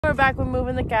we're back with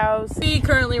moving the cows. We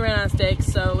currently ran out of stakes,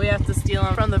 so we have to steal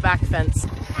them from the back fence.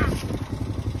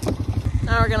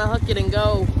 Now we're gonna hook it and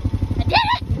go. I did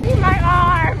it! See my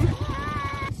arm!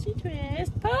 She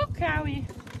twist, poke cowie.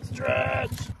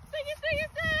 Stretch.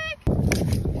 Stick.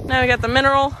 Now we got the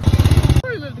mineral. Before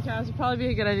we move the cows, it'd probably be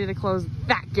a good idea to close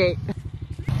that gate.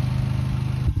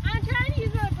 I'm trying to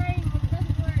use my brain, but it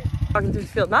doesn't work. Walking through the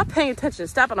field, not paying attention,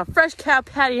 step on a fresh cow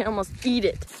patty and almost eat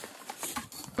it.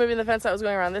 Moving the fence that was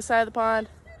going around this side of the pond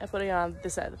and putting it on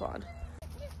this side of the pond.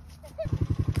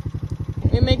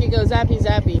 We make it go zappy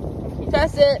zappy.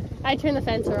 Test it. I turned the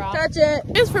fencer off. Touch it.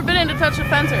 It's forbidden to touch the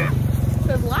fencer.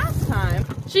 Because last time,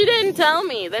 she didn't tell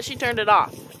me that she turned it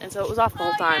off. And so it was off the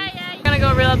whole time. Yeah. We're gonna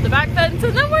go reel up the back fence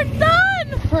and then we're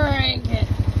done. Crank it.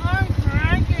 I'm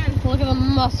cranking. Look at the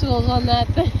muscles on that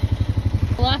thing.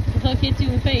 We'll have to hook it to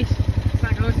the face. It's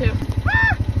not going to.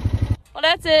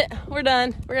 Well, that's it. We're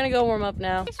done. We're gonna go warm up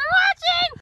now.